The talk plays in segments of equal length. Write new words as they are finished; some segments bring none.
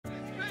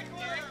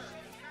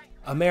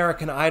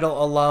American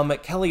Idol alum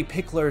Kellie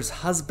Pickler's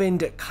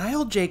husband,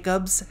 Kyle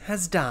Jacobs,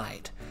 has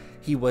died.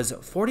 He was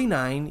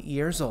 49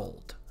 years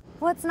old.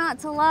 What's not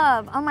to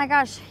love? Oh my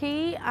gosh,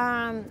 he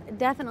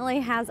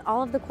definitely has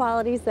all of the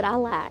qualities that I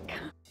lack.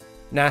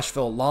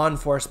 Nashville law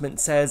enforcement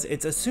says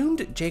it's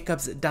assumed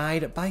Jacobs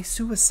died by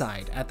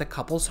suicide at the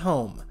couple's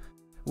home.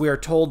 We are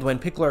told when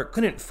Pickler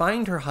couldn't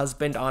find her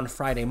husband on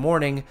Friday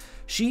morning,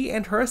 she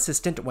and her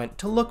assistant went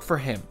to look for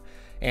him.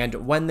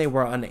 And when they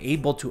were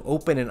unable to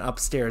open an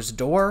upstairs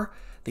door,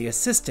 the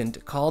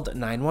assistant called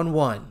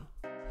 911.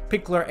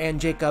 Pickler and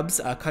Jacobs,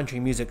 a country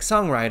music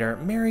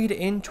songwriter, married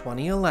in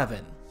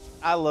 2011.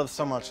 I love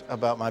so much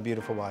about my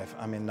beautiful wife.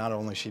 I mean, not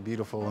only is she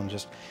beautiful and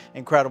just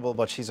incredible,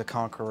 but she's a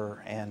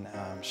conqueror, and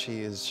she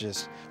is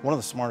just one of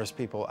the smartest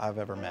people I've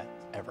ever met,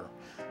 ever.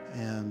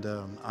 And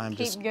I'm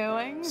just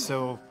going.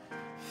 So,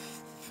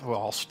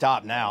 well, I'll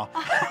stop now.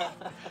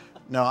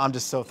 No, I'm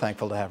just so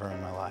thankful to have her in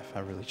my life. I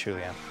really,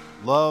 truly am.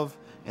 Love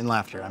and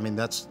laughter. I mean,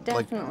 that's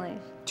definitely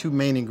like two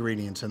main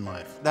ingredients in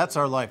life. That's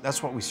our life.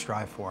 That's what we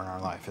strive for in our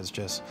life, is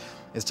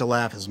to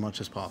laugh as much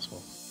as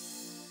possible.